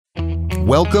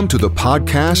Welcome to the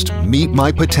podcast Meet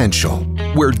My Potential,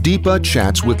 where Deepa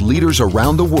chats with leaders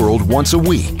around the world once a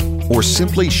week or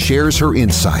simply shares her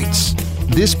insights.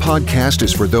 This podcast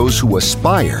is for those who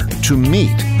aspire to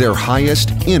meet their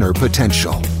highest inner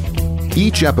potential.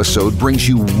 Each episode brings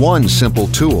you one simple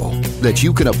tool that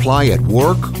you can apply at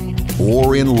work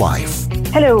or in life.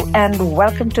 Hello, and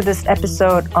welcome to this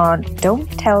episode on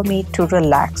Don't Tell Me to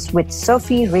Relax with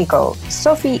Sophie Rigo.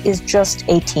 Sophie is just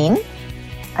 18,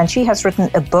 and she has written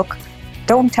a book,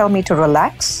 Don't Tell Me to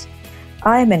Relax.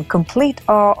 I am in complete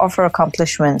awe of her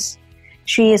accomplishments.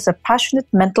 She is a passionate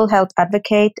mental health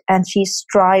advocate, and she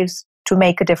strives to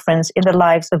make a difference in the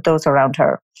lives of those around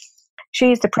her.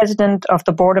 She is the president of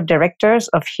the board of directors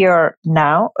of Here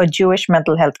Now, a Jewish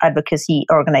mental health advocacy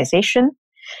organization.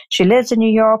 She lives in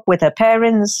New York with her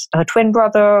parents, her twin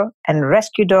brother, and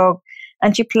rescue dog,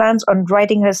 and she plans on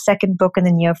writing her second book in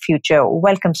the near future.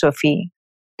 Welcome, Sophie.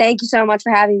 Thank you so much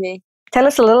for having me. Tell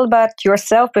us a little about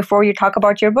yourself before you talk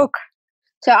about your book.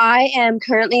 So I am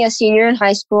currently a senior in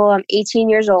high school. I'm 18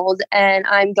 years old, and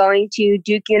I'm going to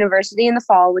Duke University in the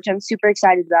fall, which I'm super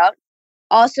excited about.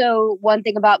 Also, one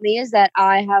thing about me is that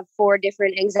I have 4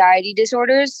 different anxiety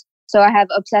disorders. So I have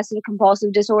obsessive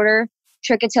compulsive disorder,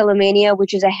 trichotillomania,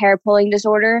 which is a hair pulling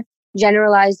disorder,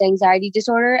 generalized anxiety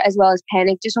disorder, as well as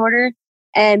panic disorder.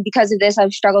 And because of this,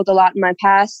 I've struggled a lot in my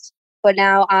past. But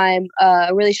now I'm a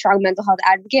really strong mental health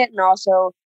advocate and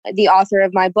also the author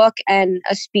of my book and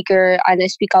a speaker, and I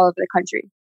speak all over the country.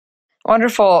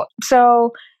 Wonderful. So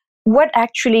what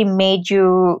actually made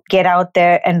you get out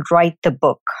there and write the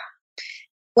book?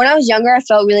 When I was younger, I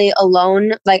felt really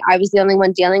alone, like I was the only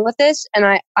one dealing with this. And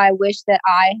I wish that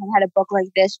I had a book like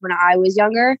this when I was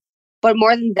younger. But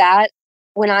more than that,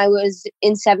 when I was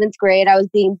in 7th grade, I was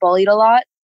being bullied a lot.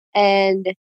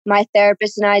 And my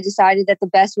therapist and I decided that the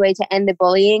best way to end the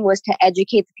bullying was to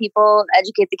educate the people,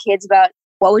 educate the kids about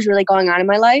what was really going on in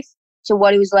my life. So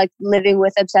what it was like living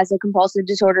with obsessive compulsive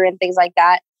disorder and things like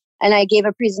that. And I gave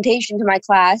a presentation to my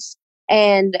class,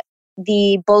 and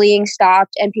the bullying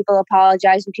stopped and people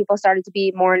apologized and people started to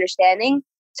be more understanding.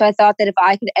 So I thought that if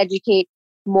I could educate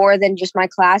more than just my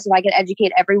class, if I could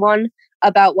educate everyone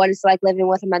about what it's like living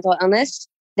with a mental illness,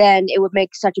 then it would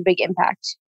make such a big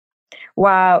impact.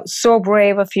 Wow, so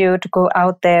brave of you to go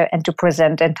out there and to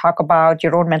present and talk about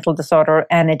your own mental disorder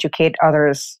and educate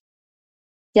others.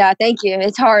 Yeah, thank you.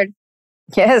 It's hard.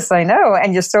 Yes, I know.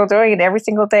 And you're still doing it every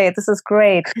single day. This is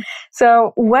great.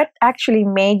 So what actually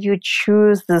made you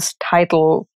choose this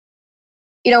title?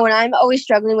 You know, when I'm always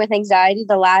struggling with anxiety,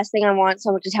 the last thing I want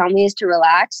someone to tell me is to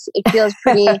relax. It feels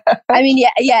pretty, I mean,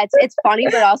 it's funny,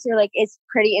 but also like it's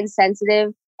pretty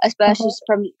insensitive, especially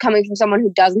from coming from someone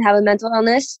who doesn't have a mental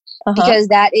illness, because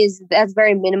that's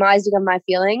very minimizing of my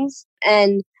feelings.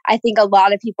 And I think a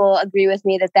lot of people agree with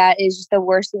me that that is just the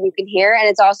worst thing you can hear. And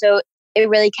it's also, it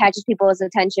really catches people's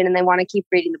attention and they want to keep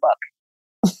reading the book.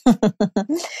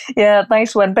 Yeah,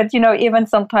 nice one. But even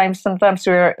sometimes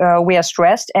we are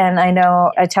stressed, and I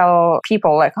know I tell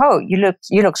people like, "Oh, you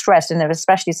look stressed," and if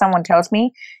especially someone tells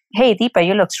me, "Hey, Deepa,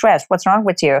 you look stressed. What's wrong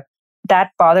with you?"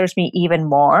 That bothers me even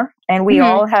more. And we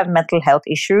all have mental health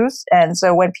issues, and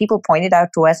so when people point it out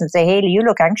to us and say, "Hey, you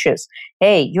look anxious.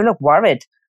 Hey, you look worried.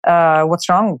 What's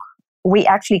wrong?" We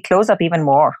actually close up even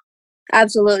more.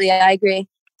 Absolutely, I agree.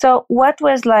 So, what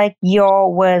was like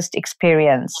your worst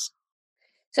experience?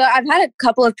 So I've had a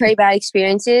couple of pretty bad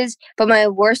experiences, but my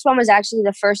worst one was actually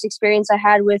the first experience I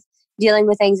had with dealing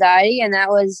with anxiety. And that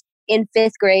was in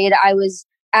 5th grade. I was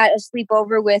at a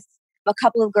sleepover with a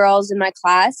couple of girls in my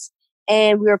class,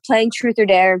 and we were playing Truth or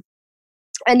Dare.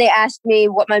 And they asked me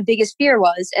what my biggest fear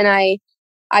was. And I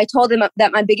told them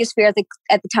that my biggest fear at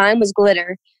the time was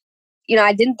glitter. You know,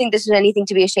 I didn't think this was anything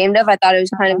to be ashamed of. I thought it was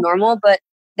kind of normal, but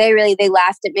they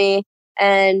laughed at me.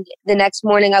 And the next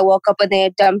morning I woke up and they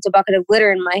had dumped a bucket of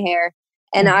glitter in my hair.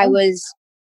 And I was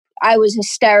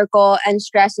hysterical and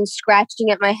stressed and scratching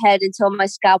at my head until my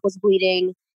scalp was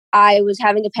bleeding. I was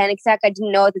having a panic attack. I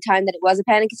didn't know at the time that it was a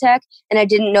panic attack. And I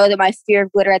didn't know that my fear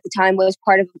of glitter at the time was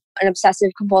part of an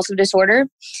obsessive compulsive disorder.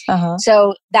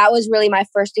 So that was really my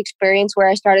first experience where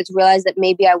I started to realize that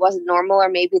maybe I wasn't normal or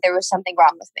maybe there was something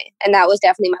wrong with me. And that was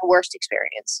definitely my worst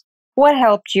experience. What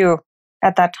helped you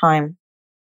at that time?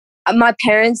 My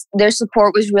parents, their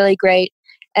support was really great.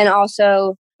 And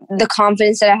also the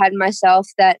confidence that I had in myself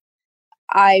that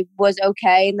I was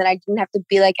okay and that I didn't have to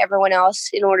be like everyone else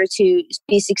in order to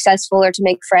be successful or to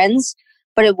make friends.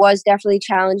 But it was definitely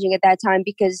challenging at that time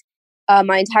because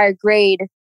my entire grade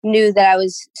knew that I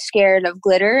was scared of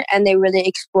glitter and they really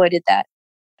exploited that.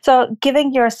 So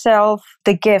giving yourself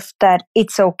the gift that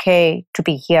it's okay to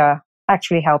be here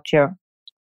actually helped you.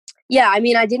 Yeah, I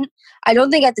mean, I don't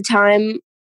think at the time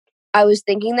I was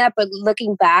thinking that, but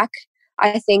looking back,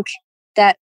 I think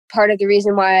that part of the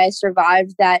reason why I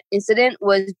survived that incident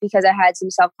was because I had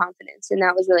some self-confidence, and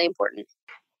that was really important.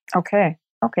 Okay.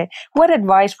 Okay. What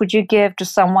advice would you give to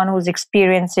someone who's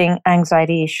experiencing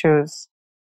anxiety issues?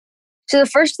 So the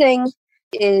first thing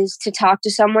is to talk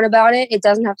to someone about it. It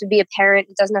doesn't have to be a parent.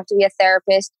 It doesn't have to be a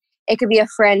therapist. It could be a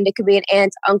friend. It could be an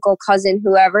aunt, uncle, cousin,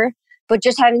 whoever. But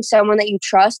just having someone that you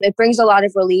trust, it brings a lot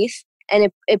of relief,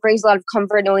 and it brings a lot of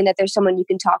comfort knowing that there's someone you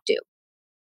can talk to.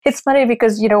 It's funny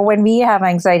because, when we have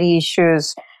anxiety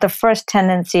issues, the first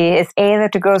tendency is either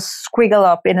to go squiggle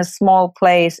up in a small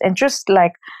place and just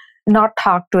like not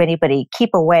talk to anybody,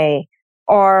 keep away,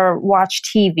 or watch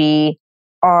TV,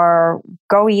 or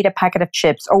go eat a packet of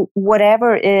chips, or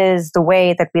whatever is the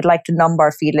way that we'd like to numb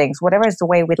our feelings, whatever is the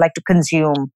way we'd like to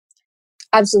consume.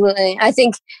 Absolutely. I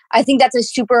think that's a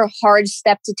super hard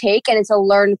step to take, and it's a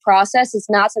learned process. It's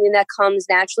not something that comes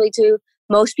naturally to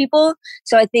most people.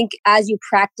 So I think as you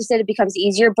practice it, it becomes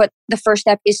easier. But the first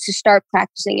step is to start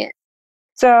practicing it.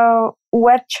 So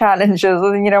what challenges,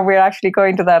 we're actually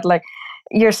going to that, like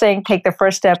you're saying, take the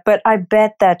first step, but I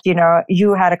bet that,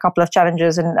 you had a couple of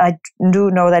challenges, and I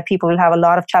do know that people will have a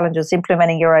lot of challenges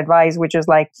implementing your advice, which is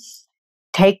like,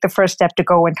 take the first step to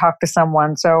go and talk to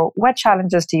someone. So what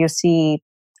challenges do you see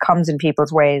comes in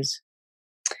people's ways?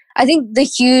 I think the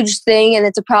huge thing, and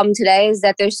it's a problem today, is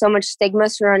that there's so much stigma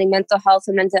surrounding mental health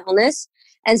and mental illness.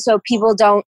 And so people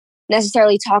don't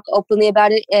necessarily talk openly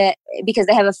about it because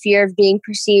they have a fear of being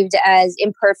perceived as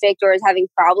imperfect or as having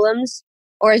problems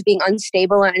or as being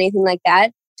unstable or anything like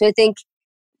that. So I think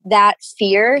that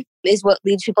fear is what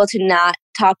leads people to not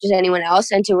talk to anyone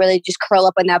else and to really just curl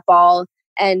up in that ball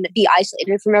and be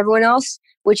isolated from everyone else,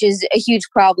 which is a huge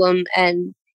problem.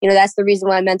 And that's the reason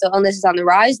why mental illness is on the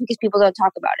rise, because people don't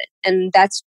talk about it. And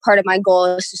that's part of my goal,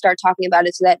 is to start talking about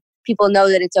it so that people know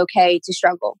that it's okay to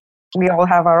struggle. We all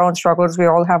have our own struggles. We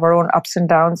all have our own ups and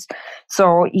downs.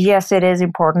 So yes, it is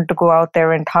important to go out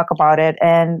there and talk about it.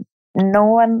 And no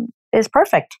one is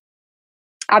perfect.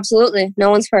 Absolutely. No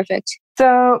one's perfect.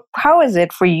 So how is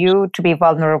it for you to be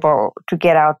vulnerable, to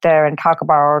get out there and talk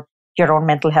about your own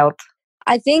mental health?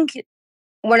 I think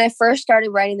when I first started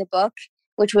writing the book,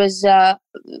 which was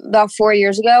about 4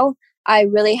 years ago, I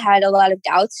really had a lot of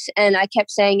doubts. And I kept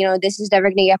saying, this is never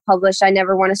going to get published. I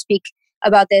never want to speak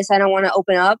about this. I don't want to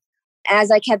open up.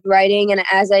 As I kept writing and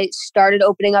as I started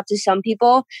opening up to some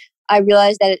people, I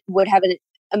realized that it would have an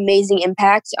amazing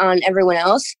impact on everyone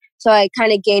else. So I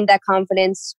kind of gained that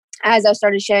confidence as I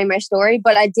started sharing my story.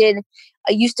 But I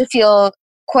used to feel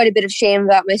quite a bit of shame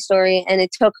about my story. And it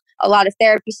took a lot of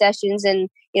therapy sessions and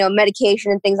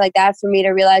medication and things like that for me to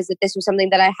realize that this was something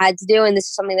that I had to do, and this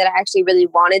is something that I actually really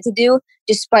wanted to do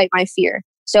despite my fear.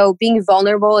 So being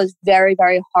vulnerable is very,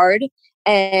 very hard,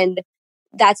 and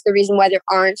that's the reason why there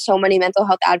aren't so many mental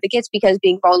health advocates, because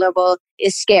being vulnerable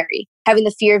is scary. Having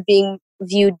the fear of being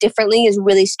viewed differently is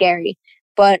really scary.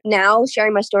 But now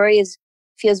sharing my story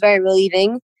feels very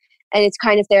relieving, and it's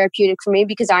kind of therapeutic for me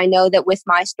because I know that with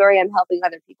my story I'm helping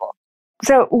other people.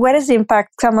 So what is the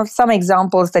impact, some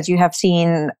examples that you have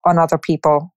seen on other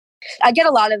people? I get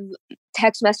a lot of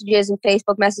text messages and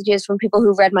Facebook messages from people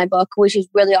who've read my book, which is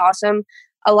really awesome.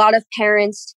 A lot of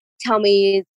parents tell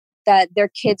me that their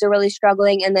kids are really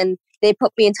struggling, and then they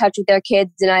put me in touch with their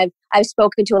kids. And I've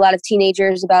spoken to a lot of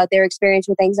teenagers about their experience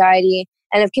with anxiety,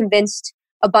 and have convinced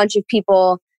a bunch of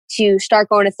people to start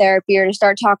going to therapy or to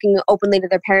start talking openly to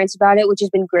their parents about it, which has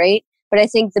been great. But I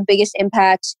think the biggest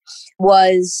impact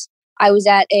was I was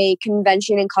at a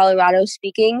convention in Colorado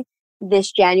speaking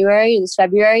this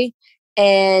February,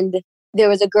 and there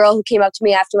was a girl who came up to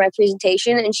me after my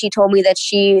presentation, and she told me that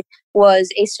she was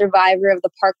a survivor of the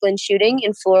Parkland shooting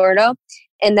in Florida,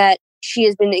 and that she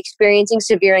has been experiencing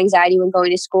severe anxiety when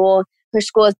going to school. Her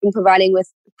school has been providing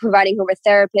her with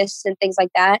therapists and things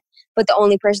like that, but the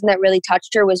only person that really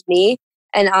touched her was me.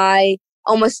 And I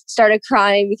almost started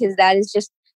crying because that is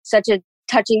just such a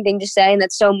touching thing to say, and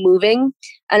that's so moving.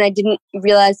 And I didn't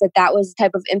realize that that was the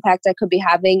type of impact I could be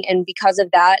having. And because of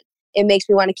that, it makes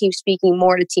me want to keep speaking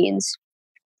more to teens.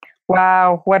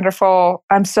 Wow, wonderful.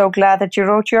 I'm so glad that you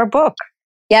wrote your book.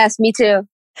 Yes, me too.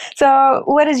 So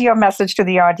what is your message to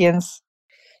the audience?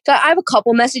 So I have a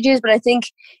couple messages, but I think,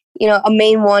 a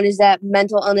main one is that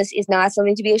mental illness is not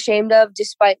something to be ashamed of,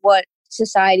 despite what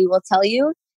society will tell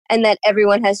you, and that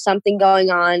everyone has something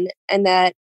going on, and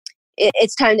that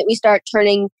it's time that we start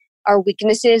turning our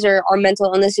weaknesses or our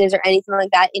mental illnesses or anything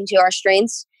like that into our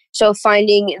strengths. So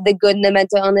finding the good in the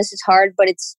mental illness is hard, but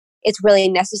it's really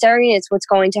necessary, and it's what's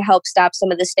going to help stop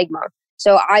some of the stigma.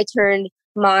 So I turned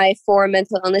my 4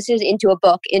 mental illnesses into a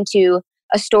book, into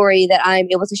a story that I'm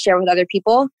able to share with other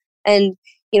people. And,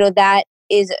 that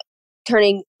is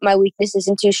turning my weaknesses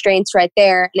into strengths right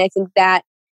there. And I think that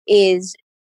is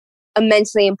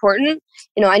immensely important.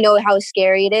 I know how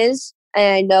scary it is.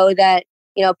 And I know that,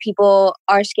 people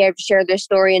are scared to share their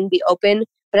story and be open.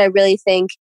 But I really think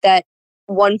that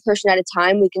one person at a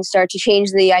time, we can start to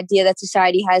change the idea that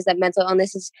society has that mental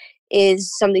illness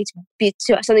is something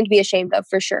to be ashamed of,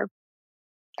 for sure.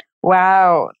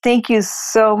 Wow. Thank you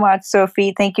so much,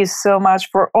 Sophie. Thank you so much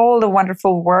for all the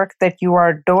wonderful work that you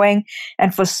are doing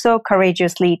and for so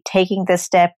courageously taking the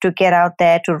step to get out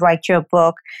there to write your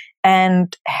book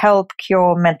and help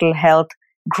cure mental health.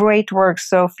 Great work,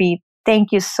 Sophie.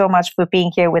 Thank you so much for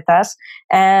being here with us.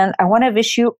 And I want to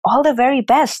wish you all the very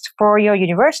best for your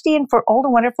university and for all the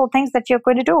wonderful things that you're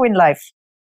going to do in life.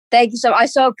 Thank you so much. I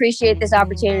so appreciate this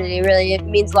opportunity. Really, it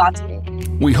means a lot to me.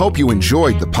 We hope you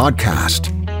enjoyed the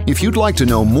podcast. If you'd like to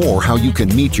know more how you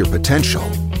can meet your potential,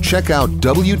 check out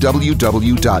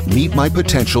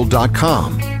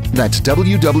www.meetmypotential.com. That's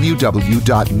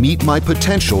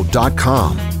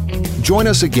www.meetmypotential.com. Join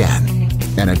us again.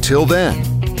 And until then,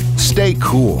 stay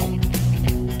cool.